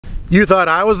You thought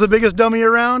I was the biggest dummy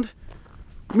around?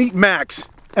 Meet Max,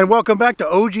 and welcome back to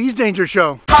OG's Danger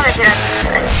Show. Calling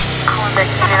back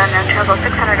in on travel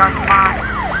 600 north mile,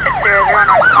 600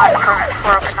 north mile, current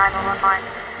 4 open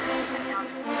 911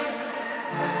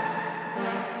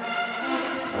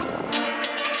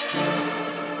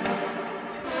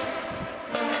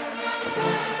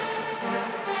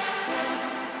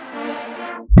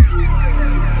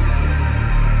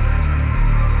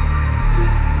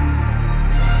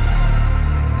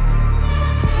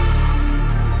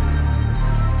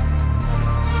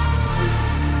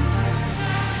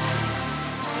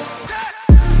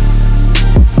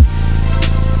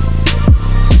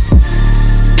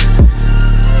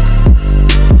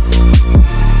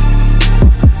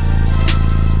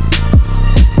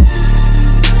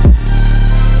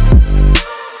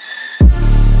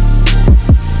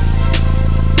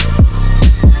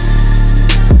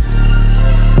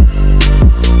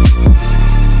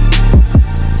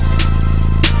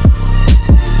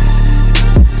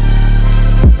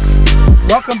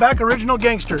 Welcome back, original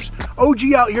gangsters.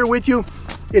 OG out here with you.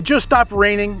 It just stopped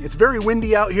raining. It's very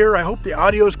windy out here. I hope the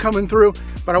audio is coming through,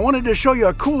 but I wanted to show you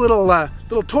a cool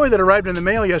little toy that arrived in the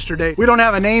mail yesterday. We don't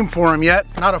have a name for him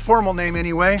yet, not a formal name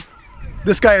anyway.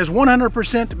 This guy is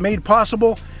 100% made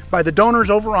possible by the donors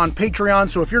over on Patreon,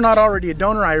 so if you're not already a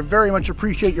donor, I very much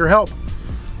appreciate your help.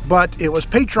 But it was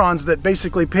patrons that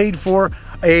basically paid for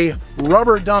a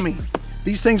rubber dummy.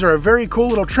 These things are a very cool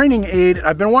little training aid.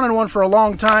 I've been wanting one for a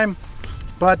long time,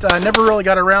 but I never really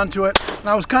got around to it. And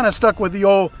I was kind of stuck with the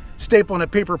old stapling a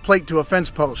paper plate to a fence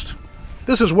post.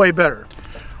 This is way better.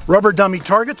 Rubber dummy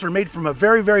targets are made from a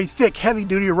very, very thick,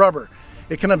 heavy-duty rubber.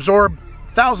 It can absorb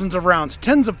thousands of rounds,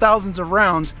 tens of thousands of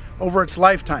rounds over its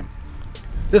lifetime.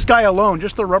 This guy alone,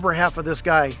 just the rubber half of this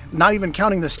guy, not even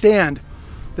counting the stand,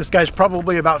 this guy's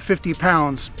probably about 50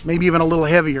 pounds, maybe even a little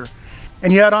heavier.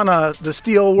 And you add on the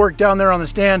steel work down there on the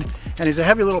stand, and he's a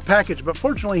heavy little package, but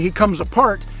fortunately he comes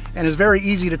apart and is very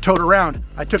easy to tote around.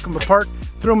 I took him apart,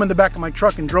 threw him in the back of my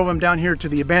truck, and drove him down here to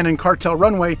the abandoned cartel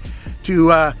runway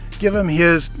to give him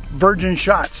his virgin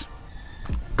shots.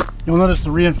 You'll notice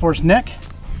the reinforced neck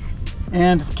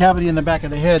and the cavity in the back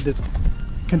of the head that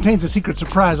contains a secret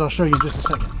surprise I'll show you in just a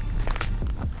second.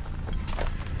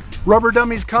 Rubber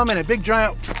dummies come in a big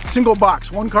giant single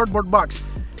box, one cardboard box.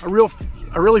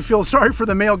 I really feel sorry for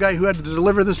the mail guy who had to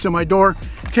deliver this to my door.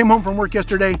 Came home from work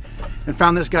yesterday and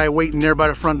found this guy waiting there by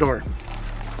the front door.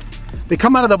 They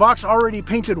come out of the box already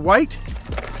painted white.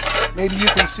 Maybe you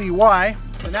can see why.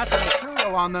 The natural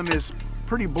material on them is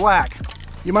pretty black.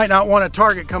 You might not want a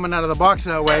target coming out of the box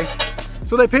that way.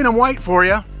 So they paint them white for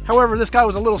you. However, this guy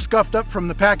was a little scuffed up from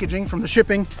the packaging, from the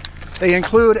shipping. They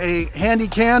include a handy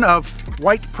can of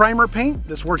white primer paint.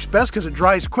 This works best because it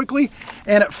dries quickly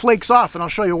and it flakes off, and I'll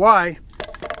show you why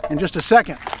in just a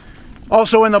second.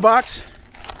 Also in the box,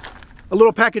 a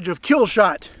little package of Kill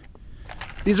Shot.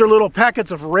 These are little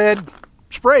packets of red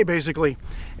spray basically,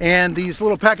 and these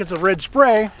little packets of red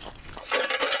spray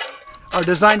are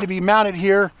designed to be mounted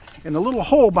here in the little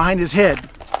hole behind his head.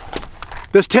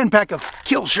 This 10-pack of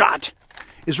Kill Shot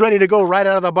is ready to go right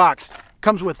out of the box.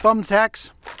 Comes with thumbtacks,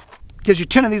 gives you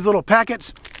 10 of these little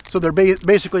packets, so they're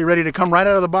basically ready to come right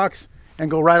out of the box and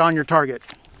go right on your target.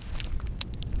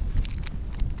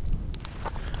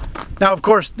 Now, of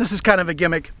course, this is kind of a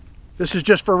gimmick. This is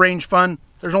just for range fun.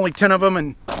 There's only 10 of them,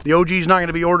 and the OG's not going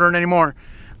to be ordering anymore.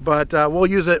 But we'll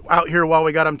use it out here while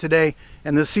we got them today,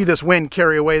 and see this wind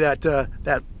carry away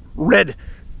that red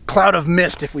cloud of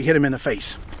mist if we hit him in the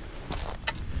face.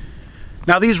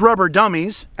 Now, these rubber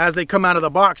dummies, as they come out of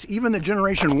the box, even the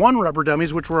Generation 1 rubber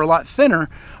dummies, which were a lot thinner,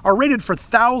 are rated for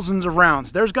thousands of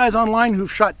rounds. There's guys online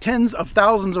who've shot tens of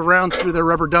thousands of rounds through their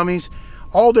rubber dummies,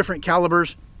 all different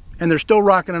calibers, and they're still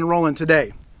rocking and rolling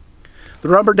today. The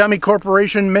Rubber Dummy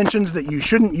Corporation mentions that you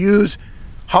shouldn't use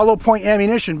hollow point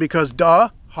ammunition because, duh,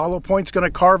 hollow point's going to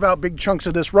carve out big chunks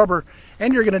of this rubber,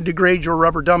 and you're going to degrade your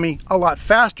rubber dummy a lot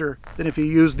faster than if you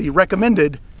use the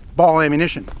recommended ball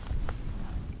ammunition.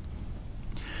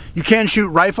 You can shoot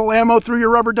rifle ammo through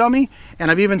your rubber dummy, and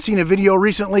I've even seen a video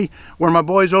recently where my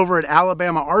boys over at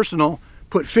Alabama Arsenal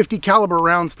put 50 caliber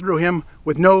rounds through him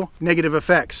with no negative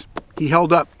effects. He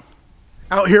held up.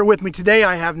 Out here with me today,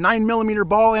 I have 9mm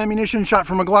ball ammunition shot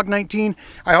from a Glock 19.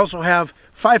 I also have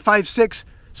 5.56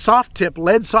 soft tip,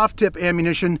 lead soft tip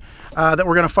ammunition that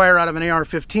we're going to fire out of an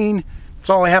AR15. That's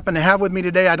all I happen to have with me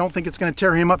today. I don't think it's going to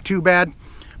tear him up too bad,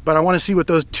 but I want to see what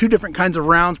those two different kinds of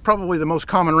rounds, probably the most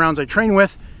common rounds I train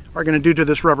with, are going to do to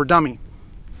this rubber dummy.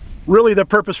 Really, the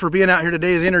purpose for being out here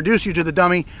today is to introduce you to the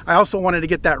dummy. I also wanted to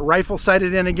get that rifle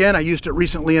sighted in again. I used it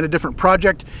recently in a different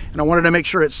project, and I wanted to make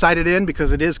sure it's sighted in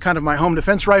because it is kind of my home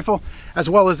defense rifle, as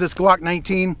well as this Glock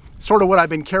 19, sort of what I've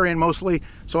been carrying mostly.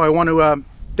 So I want to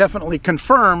definitely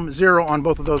confirm 0 on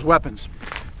both of those weapons.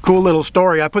 Cool little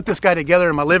story. I put this guy together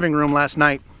in my living room last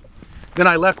night. Then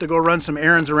I left to go run some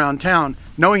errands around town,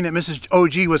 knowing that Mrs.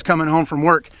 OG was coming home from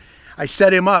work. I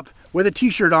set him up with a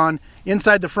t-shirt on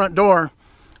inside the front door,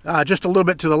 just a little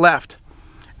bit to the left.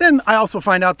 Then I also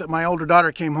find out that my older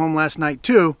daughter came home last night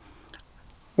too.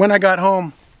 When I got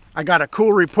home, I got a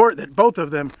cool report that both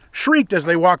of them shrieked as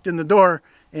they walked in the door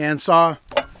and saw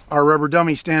our rubber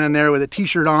dummy standing there with a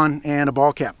t-shirt on and a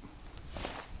ball cap.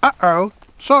 Uh-oh,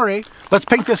 sorry. Let's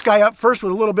paint this guy up first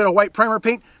with a little bit of white primer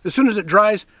paint. As soon as it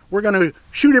dries, we're going to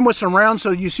shoot him with some rounds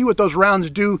so you see what those rounds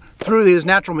do through his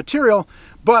natural material.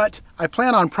 But I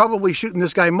plan on probably shooting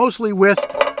this guy mostly with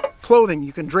clothing.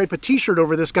 You can drape a t-shirt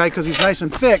over this guy because he's nice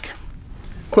and thick.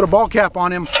 Put a ball cap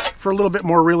on him for a little bit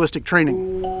more realistic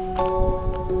training.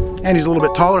 And he's a little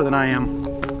bit taller than I am,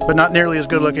 but not nearly as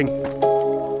good looking.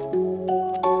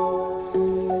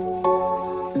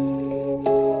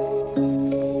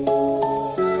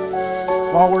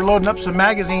 While we're loading up some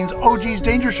magazines, OG's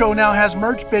Danger Show now has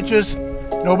merch, bitches.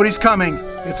 Nobody's coming.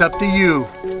 It's up to you.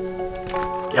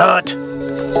 Yacht.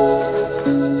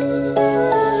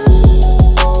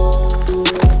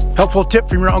 Helpful tip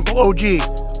from your Uncle OG.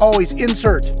 Always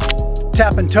insert,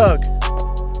 tap and tug,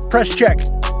 press check.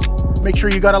 Make sure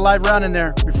you got a live round in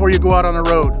there before you go out on the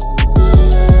road.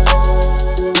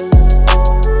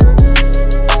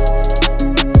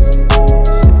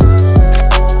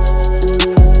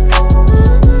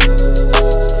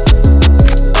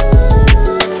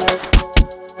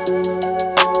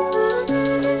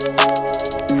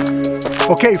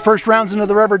 Okay, first rounds into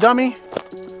the rubber dummy.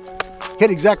 Hit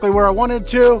exactly where I wanted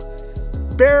to.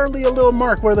 Barely a little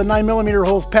mark where the 9mm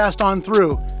holes passed on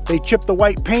through. They chip the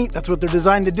white paint, that's what they're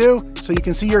designed to do, so you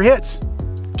can see your hits.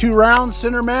 2 rounds,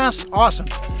 center mass, awesome.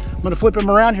 I'm gonna flip them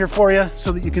around here for you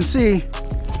so that you can see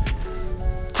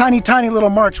tiny, tiny little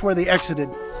marks where they exited.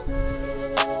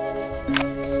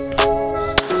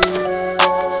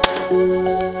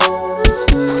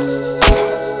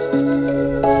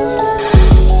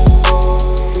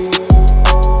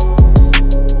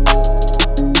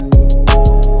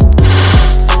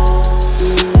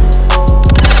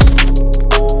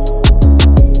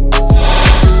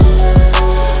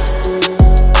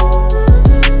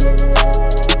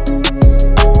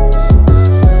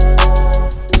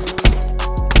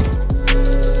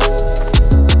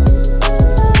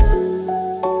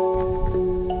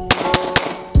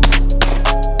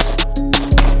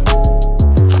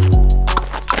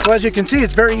 So as you can see,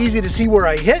 it's very easy to see where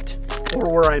I hit or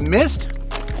where I missed.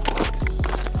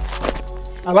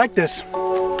 I like this.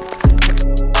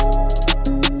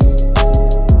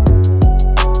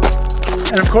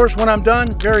 And of course, when I'm done,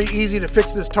 very easy to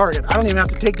fix this target. I don't even have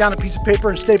to take down a piece of paper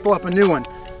and staple up a new one.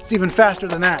 It's even faster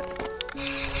than that.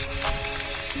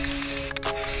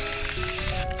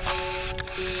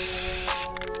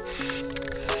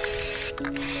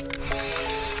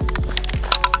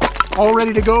 All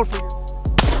ready to go for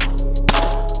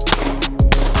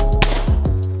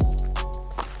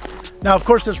Now, of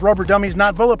course, this rubber dummy is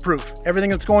not bulletproof.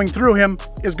 Everything that's going through him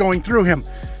is going through him.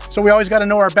 So we always got to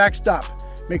know our backstop.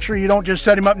 Make sure you don't just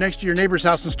set him up next to your neighbor's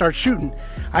house and start shooting.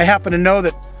 I happen to know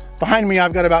that behind me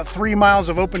I've got about 3 miles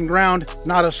of open ground,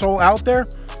 not a soul out there.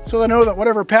 So I know that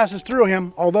whatever passes through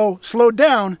him, although slowed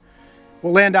down,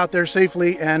 will land out there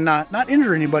safely and not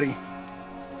injure anybody.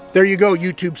 There you go,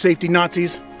 YouTube safety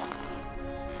Nazis.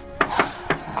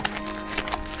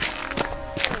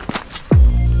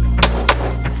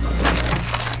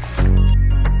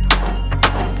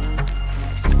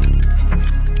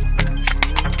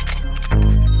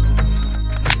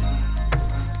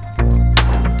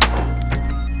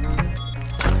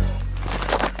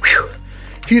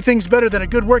 Few things better than a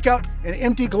good workout, an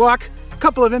empty Glock, a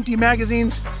couple of empty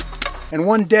magazines, and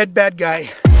one dead bad guy.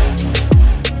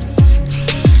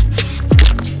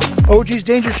 OG's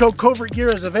Danger Show Covert Gear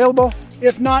is available,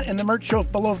 if not in the merch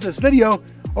shelf below this video,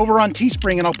 over on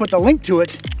Teespring, and I'll put the link to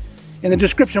it in the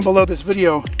description below this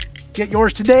video. Get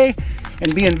yours today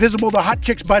and be invisible to hot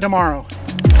chicks by tomorrow.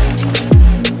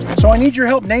 So I need your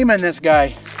help naming this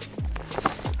guy.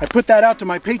 I put that out to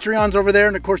my Patreons over there,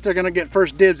 and of course they're gonna get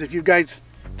first dibs if you guys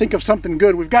think of something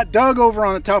good. We've got Doug over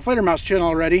on the Tau Fighter Mouse channel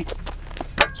already,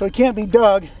 so it can't be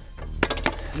Doug.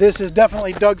 This is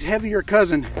definitely Doug's heavier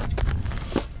cousin.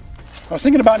 I was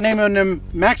thinking about naming him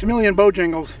Maximilian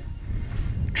Bojangles.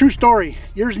 True story.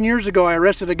 Years and years ago, I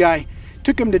arrested a guy,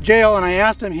 took him to jail, and I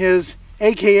asked him his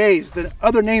AKAs, the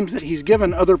other names that he's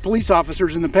given other police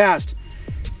officers in the past.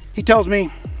 He tells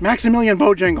me, Maximilian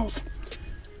Bojangles.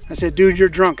 I said, dude, you're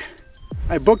drunk.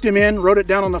 I booked him in, wrote it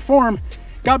down on the form,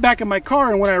 got back in my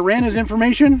car, and when I ran his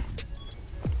information,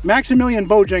 Maximilian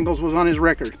Bojangles was on his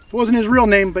record. It wasn't his real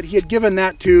name, but he had given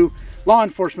that to law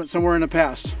enforcement somewhere in the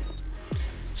past.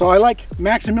 So I like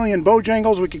Maximilian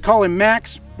Bojangles. We could call him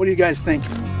Max. What do you guys think?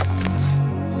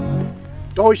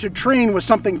 You always should train with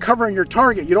something covering your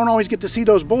target. You don't always get to see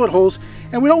those bullet holes,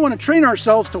 and we don't want to train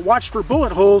ourselves to watch for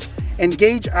bullet holes and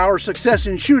gauge our success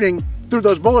in shooting through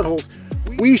those bullet holes.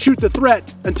 We shoot the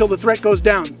threat until the threat goes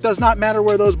down. It does not matter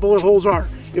where those bullet holes are.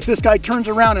 If this guy turns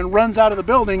around and runs out of the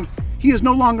building, he is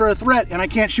no longer a threat and I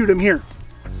can't shoot him here.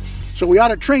 So we ought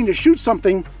to train to shoot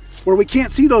something where we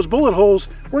can't see those bullet holes.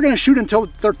 We're going to shoot until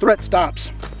the threat stops.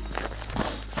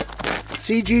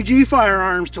 CGG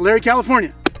Firearms, Tulare,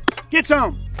 California. Get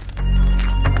some!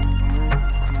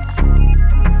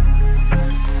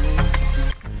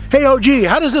 Hey OG,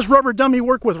 how does this rubber dummy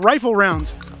work with rifle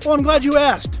rounds? Well, I'm glad you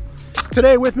asked.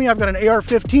 Today with me, I've got an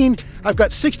AR15. I've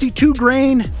got 62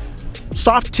 grain,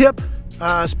 soft tip,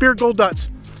 Spear Gold Dots.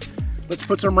 Let's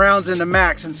put some rounds into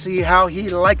Max and see how he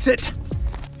likes it.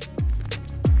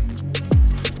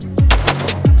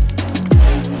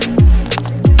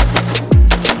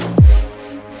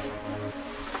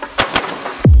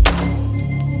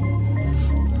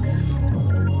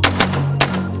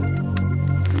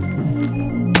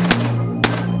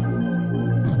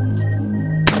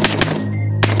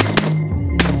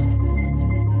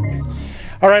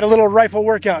 All right, a little rifle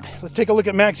workout. Let's take a look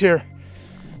at Max here.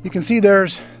 You can see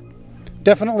there's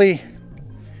definitely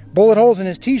bullet holes in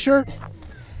his t-shirt.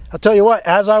 I'll tell you what,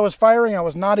 as I was firing, I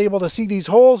was not able to see these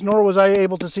holes, nor was I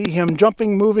able to see him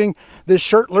jumping, moving, this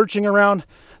shirt lurching around.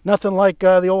 Nothing like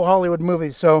the old Hollywood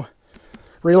movies. So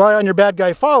rely on your bad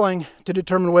guy falling to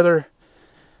determine whether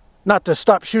not to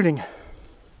stop shooting.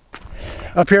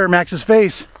 Up here, Max's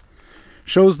face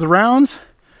shows the rounds.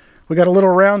 We got a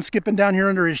little round skipping down here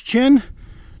under his chin.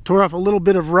 Tore off a little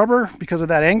bit of rubber because of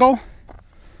that angle.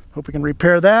 Hope we can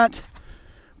repair that.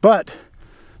 But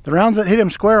the rounds that hit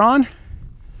him square on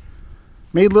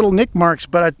made little nick marks,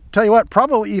 but I tell you what,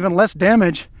 probably even less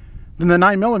damage than the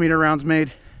 9mm rounds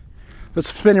made.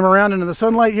 Let's spin him around into the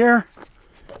sunlight here.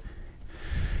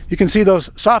 You can see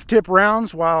those soft tip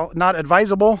rounds, while not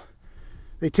advisable,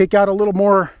 they take out a little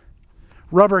more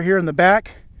rubber here in the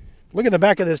back. Look at the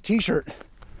back of this t-shirt.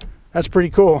 That's pretty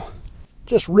cool.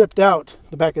 Just ripped out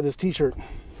the back of this t-shirt.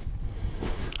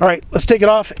 All right, let's take it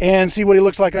off and see what he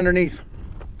looks like underneath.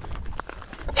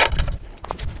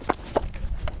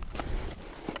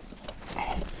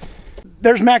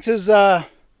 There's Max's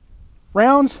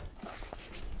rounds.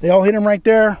 They all hit him right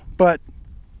there, but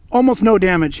almost no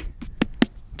damage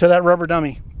to that rubber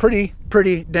dummy. Pretty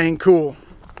dang cool.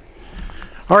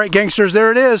 All right, gangsters,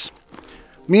 there it is.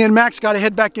 Me and Max got to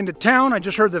head back into town. I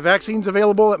just heard the vaccine's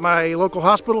available at my local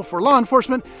hospital for law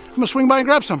enforcement. I'm gonna swing by and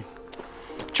grab some.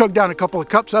 Chug down a couple of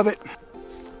cups of it.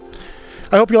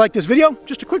 I hope you like this video.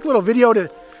 Just a quick little video to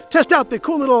test out the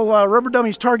cool little rubber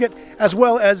dummies target, as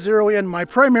well as zero in my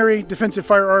primary defensive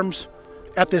firearms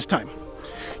at this time.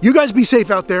 You guys be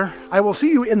safe out there. I will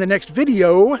see you in the next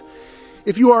video.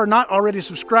 If you are not already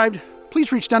subscribed,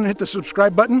 please reach down and hit the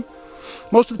subscribe button.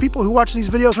 Most of the people who watch these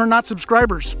videos are not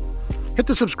subscribers. Hit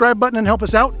the subscribe button and help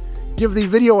us out. Give the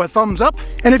video a thumbs up.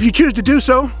 And if you choose to do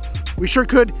so, we sure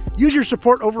could use your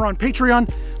support over on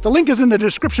Patreon. The link is in the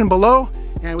description below,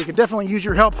 and we could definitely use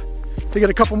your help to get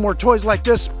a couple more toys like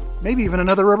this, maybe even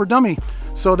another rubber dummy,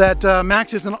 so that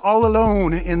Max isn't all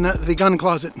alone in the gun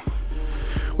closet.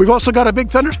 We've also got a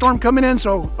big thunderstorm coming in,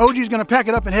 so OG's gonna pack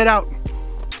it up and head out.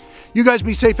 You guys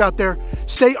be safe out there.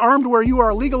 Stay armed where you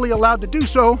are legally allowed to do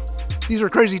so. These are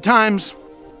crazy times.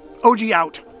 OG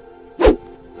out.